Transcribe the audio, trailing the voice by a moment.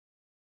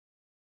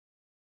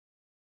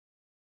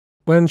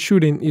When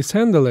shooting is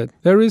handled,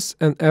 there is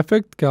an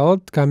effect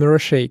called camera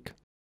shake.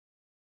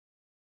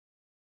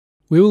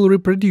 We will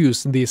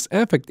reproduce this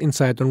effect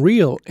inside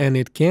Unreal, and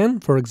it can,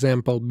 for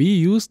example, be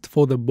used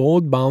for the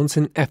boat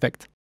bouncing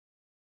effect.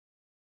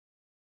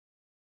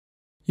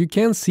 You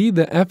can see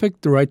the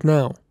effect right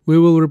now. We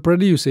will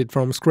reproduce it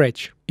from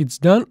scratch. It's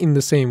done in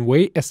the same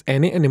way as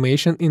any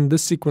animation in the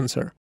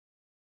sequencer.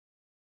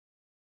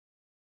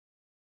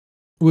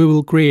 We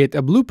will create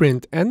a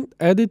blueprint and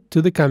add it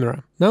to the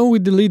camera. Now we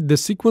delete the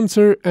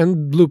sequencer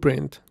and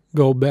blueprint.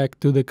 Go back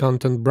to the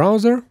content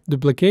browser,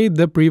 duplicate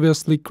the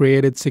previously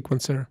created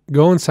sequencer.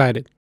 Go inside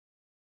it.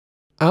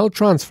 I'll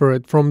transfer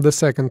it from the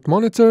second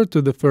monitor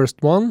to the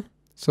first one.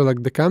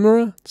 Select the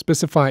camera,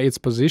 specify its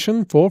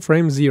position for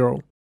frame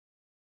 0.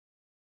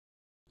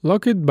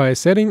 Lock it by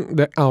setting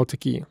the auto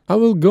key. I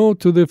will go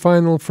to the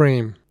final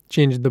frame,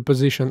 change the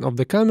position of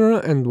the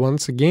camera and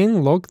once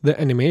again lock the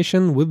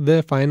animation with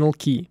the final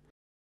key.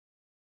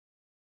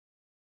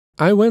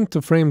 I went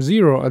to frame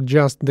 0,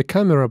 adjust the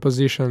camera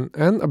position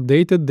and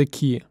updated the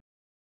key.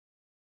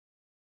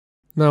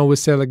 Now we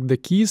select the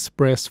keys,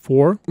 press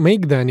 4,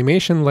 make the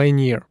animation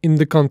linear. In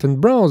the content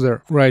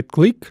browser,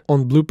 right-click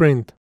on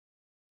Blueprint,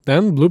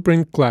 then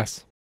Blueprint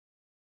class.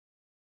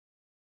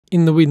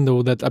 In the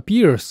window that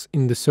appears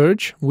in the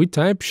search, we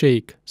type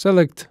Shake.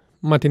 Select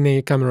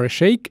Matinee Camera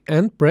Shake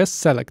and press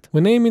Select. We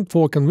name it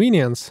for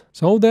convenience,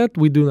 so that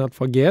we do not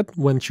forget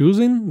when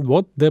choosing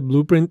what the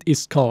blueprint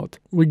is called.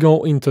 We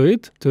go into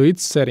it, to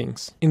its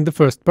settings. In the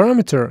first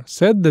parameter,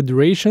 set the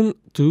duration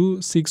to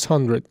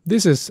 600.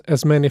 This is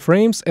as many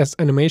frames as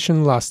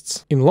animation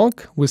lasts. In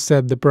lock, we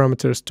set the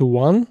parameters to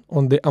 1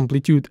 on the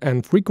amplitude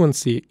and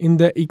frequency in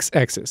the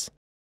x-axis.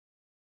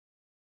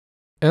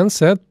 And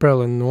set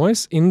prelude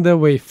noise in the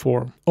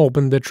waveform.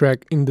 Open the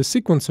track in the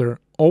sequencer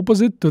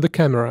opposite to the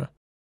camera.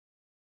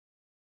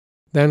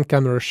 Then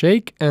camera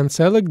shake and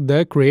select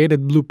the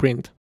created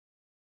blueprint.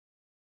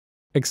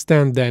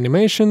 Extend the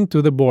animation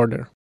to the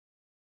border.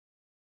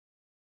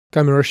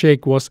 Camera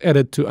shake was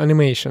added to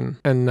animation,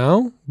 and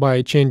now,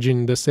 by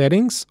changing the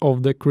settings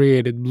of the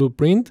created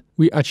blueprint,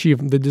 we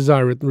achieve the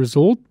desired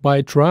result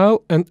by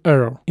trial and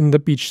error. In the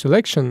pitch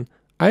selection,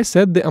 I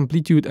set the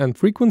amplitude and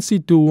frequency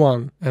to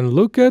 1 and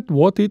look at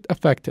what it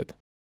affected.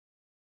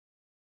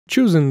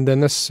 Choosing the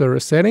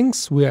necessary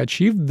settings, we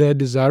achieved the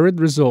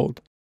desired result.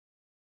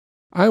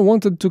 I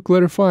wanted to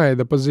clarify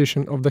the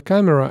position of the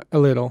camera a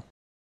little.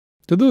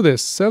 To do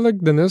this,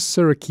 select the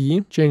necessary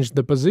key, change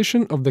the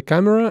position of the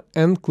camera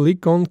and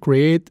click on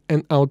Create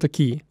an Auto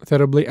Key,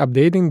 thoroughly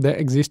updating the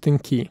existing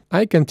key.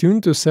 I continue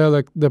to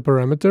select the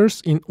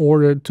parameters in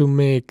order to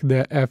make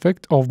the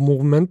effect of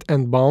movement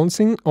and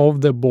bouncing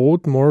of the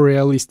boat more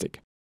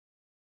realistic.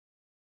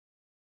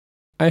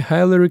 I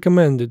highly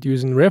recommend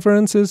using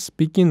references,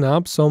 picking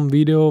up some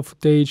video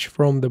footage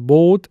from the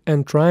boat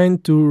and trying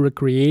to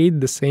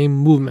recreate the same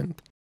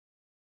movement.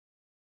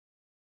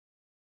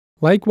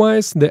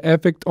 Likewise, the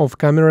effect of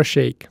camera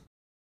shake.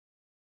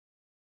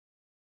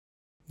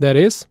 That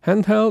is,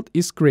 handheld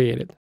is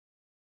created.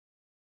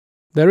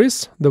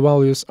 The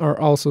values are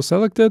also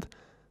selected,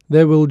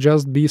 they will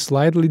just be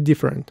slightly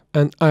different.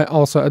 And I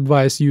also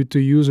advise you to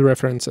use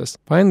references.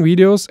 Find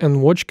videos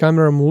and watch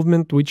camera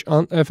movement which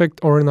one effect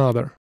or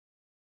another.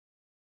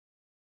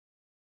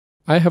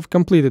 I have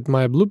completed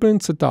my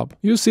blueprint setup.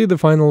 You see the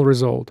final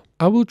result.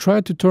 I will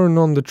try to turn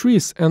on the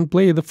trees and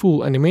play the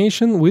full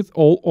animation with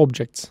all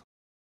objects.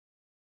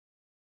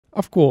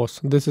 Of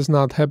course, this is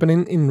not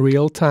happening in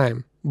real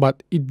time,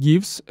 but it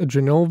gives a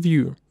general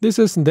view. This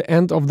is the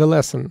end of the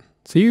lesson.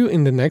 See you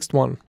in the next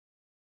one.